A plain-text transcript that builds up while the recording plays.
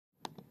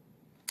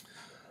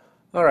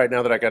All right,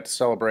 now that I got to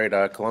celebrate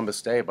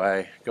Columbus Day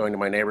by going to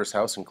my neighbor's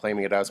house and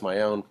claiming it as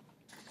my own,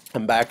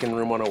 I'm back in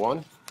room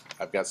 101.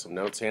 I've got some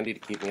notes handy to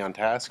keep me on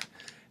task,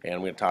 and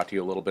I'm going to talk to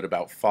you a little bit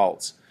about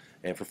faults.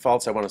 And for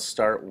faults, I want to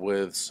start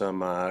with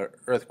some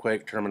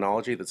earthquake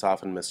terminology that's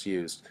often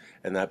misused,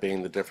 and that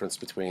being the difference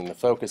between the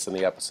focus and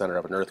the epicenter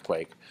of an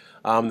earthquake.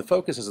 The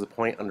focus is the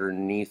point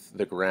underneath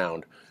the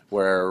ground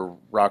where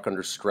rock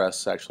under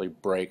stress actually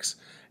breaks,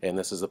 and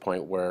this is the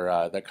point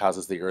where that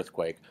causes the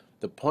earthquake.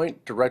 The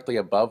point directly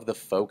above the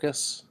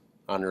focus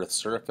on Earth's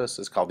surface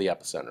is called the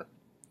epicenter.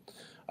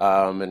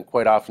 And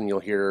quite often you'll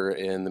hear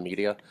in the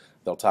media,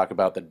 they'll talk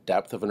about the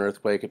depth of an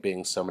earthquake, it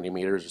being so many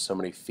meters or so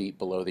many feet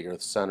below the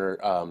Earth's center,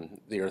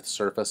 the Earth's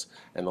surface,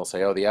 and they'll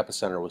say, oh, the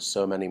epicenter was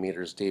so many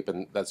meters deep,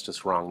 and that's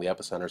just wrong. The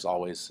epicenter is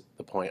always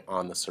the point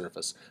on the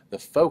surface. The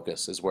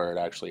focus is where it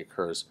actually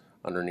occurs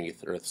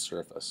underneath Earth's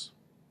surface.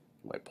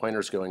 My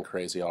pointer's going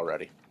crazy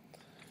already.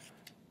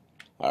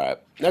 All right,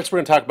 next we're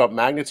going to talk about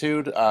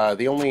magnitude.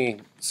 The only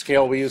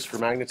scale we use for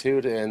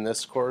magnitude in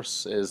this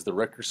course is the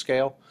Richter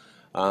scale,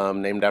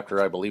 named after,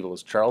 I believe it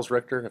was Charles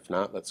Richter. If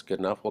not, that's good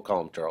enough. We'll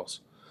call him Charles.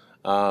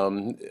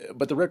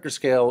 But the Richter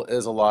scale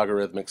is a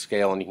logarithmic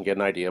scale, and you can get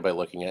an idea by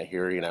looking at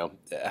here,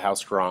 how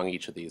strong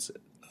each of these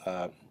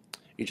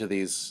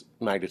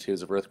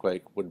magnitudes of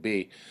earthquake would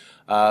be.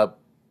 But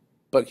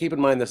keep in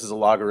mind this is a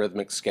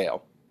logarithmic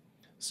scale.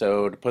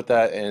 So to put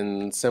that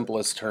in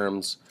simplest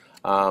terms,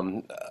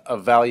 a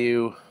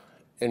value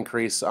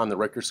increase on the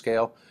Richter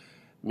scale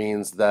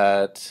means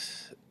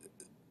that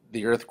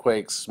the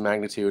earthquake's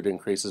magnitude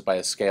increases by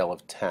a scale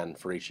of 10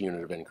 for each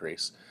unit of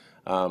increase.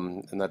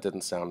 And that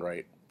didn't sound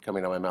right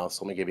coming out of my mouth,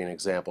 so let me give you an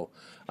example.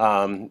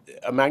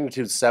 A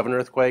magnitude 7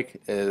 earthquake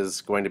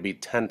is going to be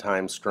 10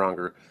 times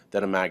stronger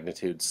than a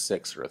magnitude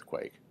 6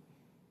 earthquake.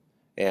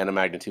 And a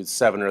magnitude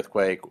 7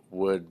 earthquake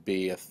would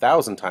be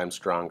 1,000 times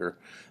stronger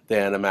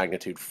than a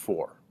magnitude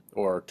 4,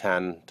 or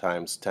 10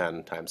 times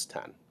 10 times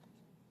 10.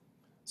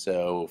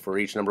 So for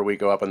each number we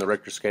go up on the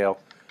Richter scale,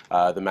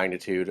 the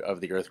magnitude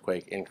of the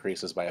earthquake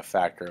increases by a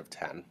factor of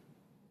 10.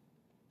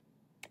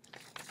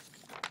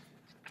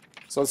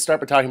 So let's start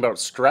by talking about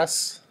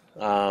stress,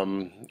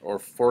 or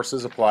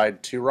forces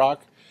applied to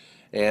rock.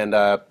 And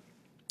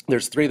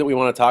there's three that we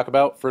want to talk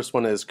about. First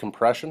one is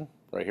compression,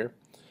 right here.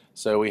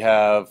 So we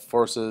have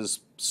forces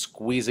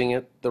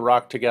squeezing the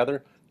rock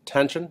together.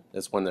 Tension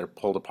is when they're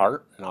pulled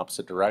apart in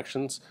opposite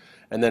directions.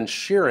 And then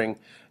shearing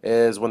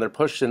is when they're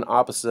pushed in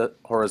opposite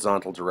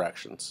horizontal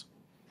directions.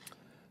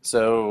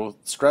 So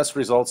stress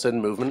results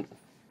in movement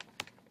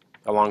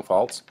along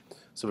faults.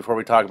 So before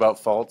we talk about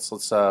faults,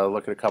 let's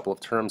look at a couple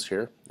of terms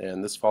here.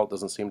 And this fault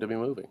doesn't seem to be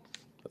moving.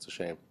 That's a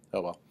shame.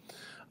 Oh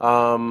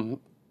well.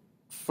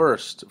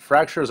 First,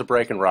 fracture is a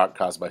break in rock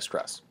caused by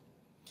stress.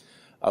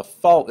 A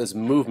fault is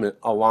movement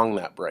along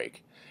that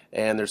break.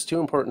 And there's two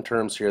important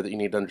terms here that you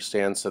need to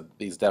understand so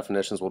these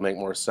definitions will make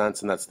more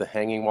sense, and that's the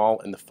hanging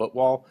wall and the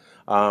footwall.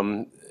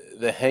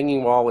 The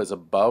hanging wall is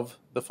above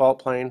the fault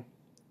plane,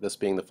 this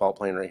being the fault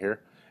plane right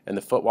here, and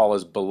the footwall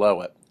is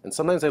below it. And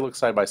sometimes they look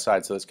side by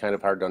side, so it's kind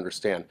of hard to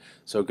understand.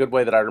 So a good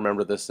way that I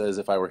remember this is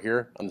if I were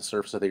here on the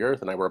surface of the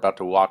earth and I were about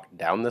to walk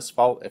down this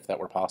fault, if that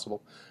were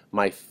possible,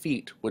 my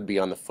feet would be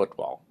on the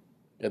footwall,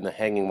 and the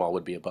hanging wall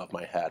would be above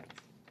my head.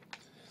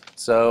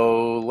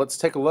 So let's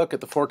take a look at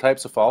the four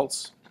types of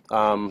faults.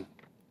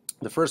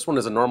 The first one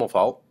is a normal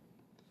fault,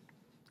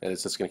 and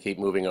it's just going to keep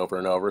moving over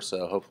and over,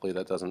 so hopefully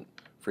that doesn't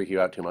freak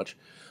you out too much.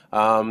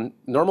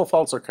 Normal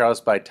faults are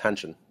caused by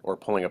tension or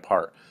pulling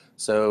apart.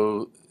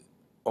 So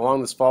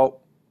along this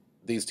fault,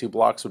 these two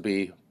blocks would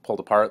be pulled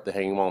apart, the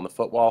hanging wall and the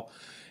footwall,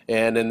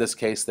 and in this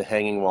case the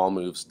hanging wall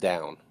moves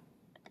down.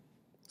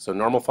 So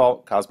normal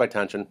fault caused by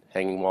tension,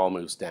 hanging wall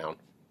moves down.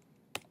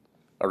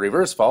 A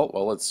reverse fault,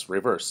 well, it's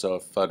reverse. So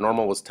if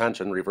normal was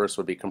tension, reverse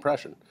would be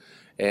compression,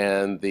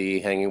 and the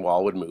hanging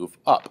wall would move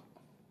up.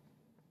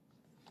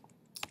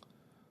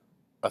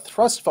 A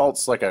thrust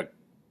fault's like a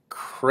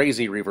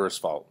crazy reverse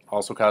fault,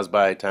 also caused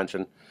by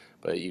tension,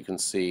 but you can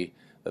see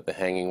that the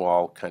hanging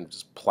wall kind of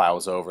just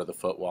plows over the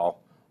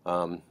footwall.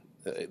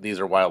 These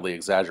are wildly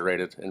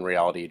exaggerated. In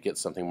reality, you'd get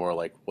something more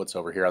like what's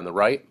over here on the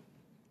right.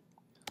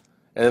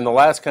 And then the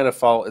last kind of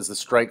fault is the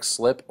strike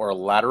slip or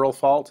lateral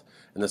fault,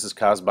 and this is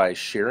caused by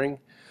shearing.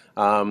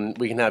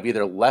 We can have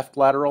either left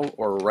lateral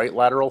or right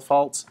lateral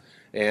faults,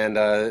 and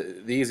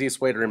the easiest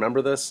way to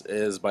remember this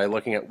is by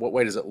looking at what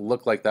way does it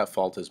look like that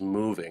fault is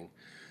moving.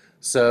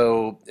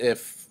 So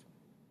if,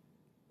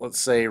 let's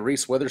say,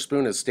 Reese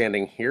Witherspoon is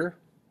standing here,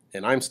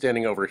 and I'm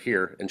standing over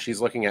here, and she's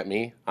looking at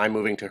me, I'm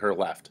moving to her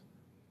left.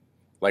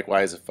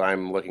 Likewise, if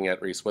I'm looking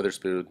at Reese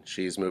Witherspoon,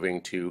 she's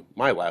moving to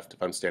my left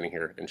if I'm standing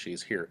here and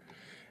she's here.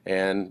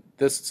 And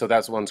so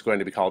that's one's going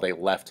to be called a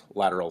left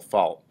lateral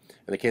fault.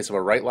 In the case of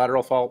a right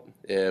lateral fault,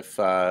 if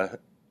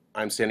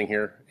I'm standing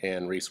here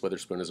and Reese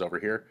Witherspoon is over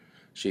here,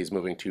 she's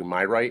moving to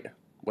my right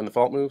when the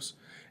fault moves.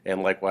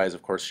 And likewise,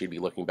 of course, she'd be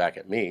looking back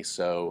at me,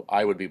 so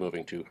I would be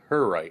moving to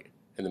her right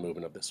in the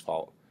movement of this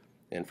fault.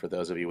 And for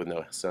those of you with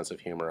no sense of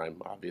humor,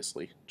 I'm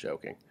obviously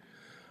joking.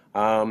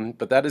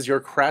 But that is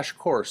your crash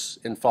course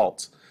in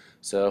faults.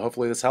 So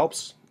hopefully this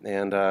helps.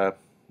 and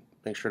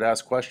make sure to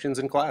ask questions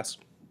in class.